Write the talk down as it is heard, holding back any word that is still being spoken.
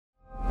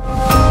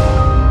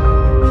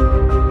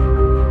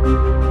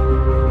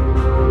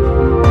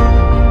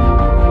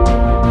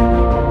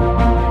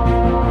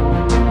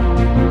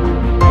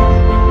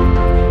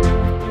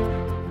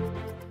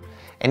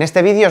En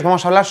este vídeo os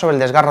vamos a hablar sobre el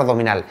desgarro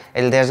abdominal.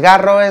 El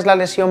desgarro es la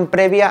lesión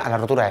previa a la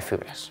rotura de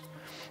fibras.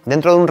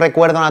 Dentro de un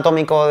recuerdo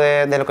anatómico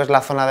de lo que es la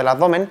zona del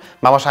abdomen,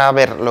 vamos a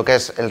ver lo que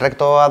es el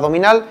recto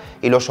abdominal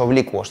y los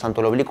oblicuos,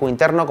 tanto el oblicuo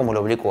interno como el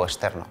oblicuo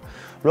externo.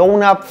 Luego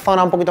una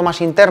zona un poquito más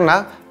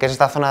interna, que es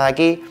esta zona de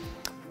aquí,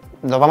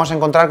 nos vamos a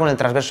encontrar con el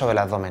transverso del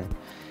abdomen.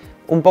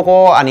 Un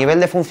poco a nivel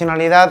de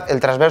funcionalidad,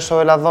 el transverso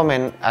del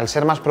abdomen, al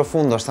ser más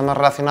profundo, está más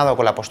relacionado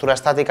con la postura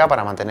estática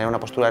para mantener una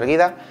postura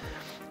erguida,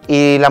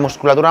 y la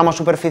musculatura más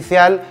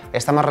superficial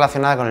está más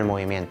relacionada con el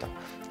movimiento.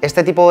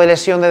 Este tipo de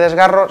lesión de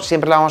desgarro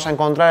siempre la vamos a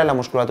encontrar en la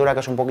musculatura que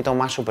es un poquito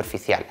más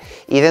superficial,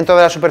 y dentro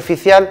de la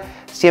superficial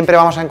siempre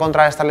vamos a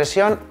encontrar esta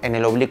lesión en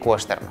el oblicuo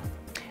externo.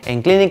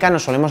 En clínica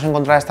nos solemos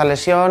encontrar esta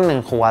lesión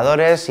en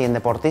jugadores y en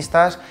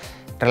deportistas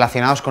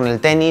relacionados con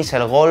el tenis,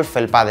 el golf,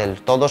 el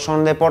pádel. Todos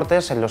son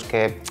deportes en los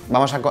que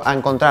vamos a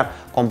encontrar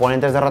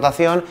componentes de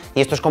rotación,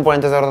 y estos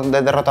componentes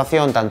de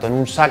rotación, tanto en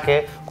un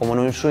saque como en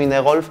un swing de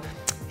golf,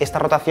 esta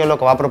rotación lo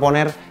que va a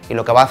proponer y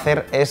lo que va a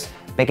hacer es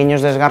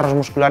pequeños desgarros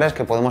musculares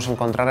que podemos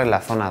encontrar en la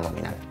zona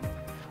abdominal.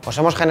 Os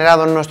hemos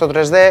generado en nuestro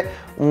 3D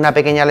una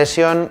pequeña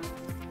lesión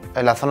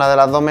en la zona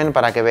del abdomen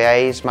para que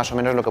veáis más o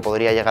menos lo que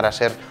podría llegar a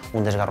ser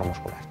un desgarro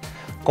muscular.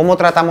 ¿Cómo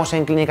tratamos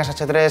en Clínicas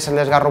H3 el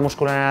desgarro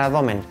muscular en el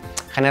abdomen?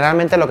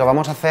 Generalmente lo que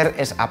vamos a hacer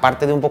es,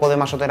 aparte de un poco de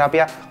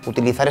masoterapia,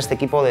 utilizar este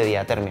equipo de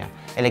diatermia.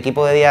 El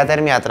equipo de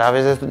diatermia, a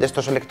través de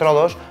estos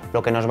electrodos,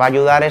 lo que nos va a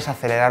ayudar es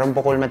acelerar un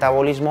poco el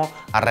metabolismo,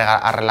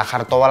 a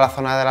relajar toda la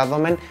zona del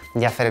abdomen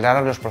y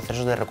acelerar los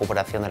procesos de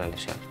recuperación de la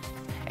lesión.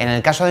 En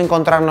el caso de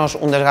encontrarnos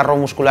un desgarro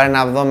muscular en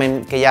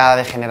abdomen que ya ha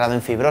degenerado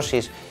en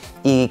fibrosis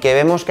y que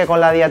vemos que con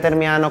la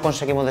diatermia no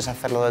conseguimos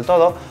deshacerlo del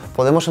todo,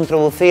 podemos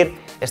introducir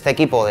este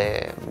equipo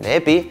de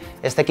EPI.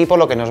 Este equipo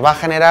lo que nos va a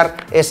generar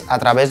es, a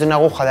través de una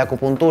aguja de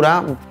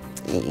acupuntura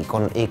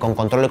y con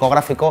control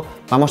ecográfico,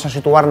 vamos a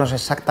situarnos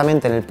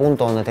exactamente en el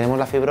punto donde tenemos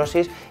la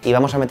fibrosis y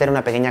vamos a meter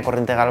una pequeña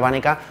corriente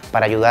galvánica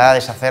para ayudar a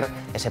deshacer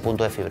ese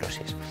punto de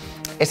fibrosis.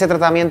 Este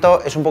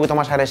tratamiento es un poquito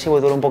más agresivo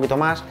y dura un poquito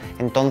más,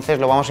 entonces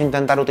lo vamos a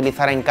intentar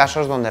utilizar en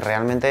casos donde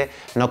realmente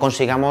no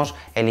consigamos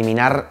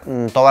eliminar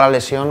toda la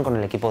lesión con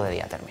el equipo de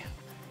diatermia.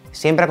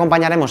 Siempre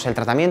acompañaremos el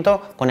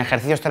tratamiento con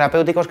ejercicios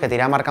terapéuticos que te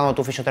irá marcando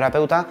tu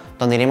fisioterapeuta,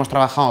 donde iremos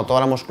trabajando toda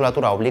la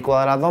musculatura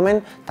oblicua del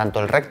abdomen, tanto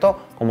el recto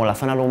como la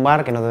zona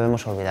lumbar, que no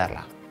debemos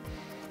olvidarla.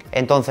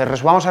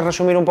 Entonces, vamos a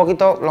resumir un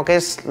poquito lo que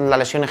es la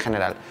lesión en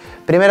general.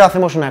 Primero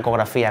hacemos una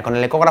ecografía. Con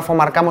el ecógrafo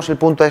marcamos el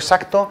punto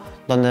exacto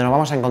donde nos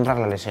vamos a encontrar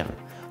la lesión.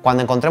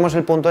 Cuando encontremos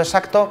el punto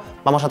exacto,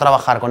 vamos a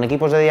trabajar con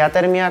equipos de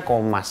diatermia,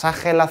 con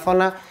masaje en la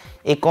zona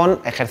y con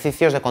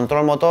ejercicios de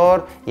control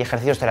motor y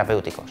ejercicios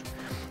terapéuticos.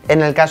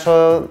 En el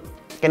caso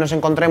que nos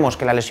encontremos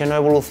que la lesión no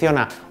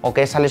evoluciona o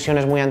que esa lesión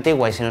es muy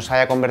antigua y se nos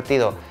haya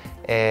convertido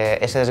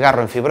ese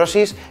desgarro en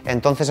fibrosis,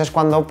 entonces es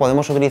cuando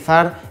podemos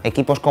utilizar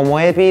equipos como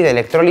EPI de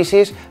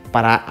electrólisis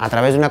para, a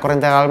través de una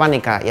corriente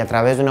galvánica y a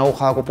través de una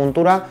aguja de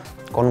acupuntura,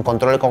 con un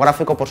control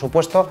ecográfico por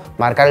supuesto,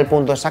 marcar el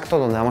punto exacto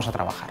donde vamos a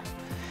trabajar.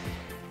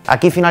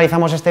 Aquí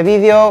finalizamos este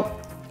vídeo.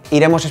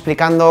 Iremos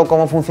explicando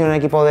cómo funciona un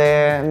equipo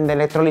de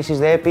electrólisis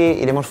de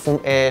EPI, iremos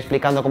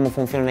explicando cómo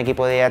funciona un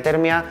equipo de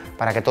diatermia,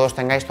 para que todos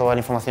tengáis toda la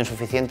información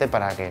suficiente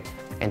para que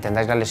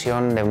entendáis la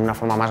lesión de una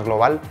forma más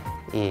global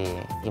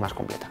y más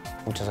completa.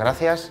 Muchas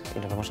gracias y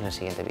nos vemos en el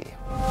siguiente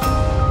vídeo.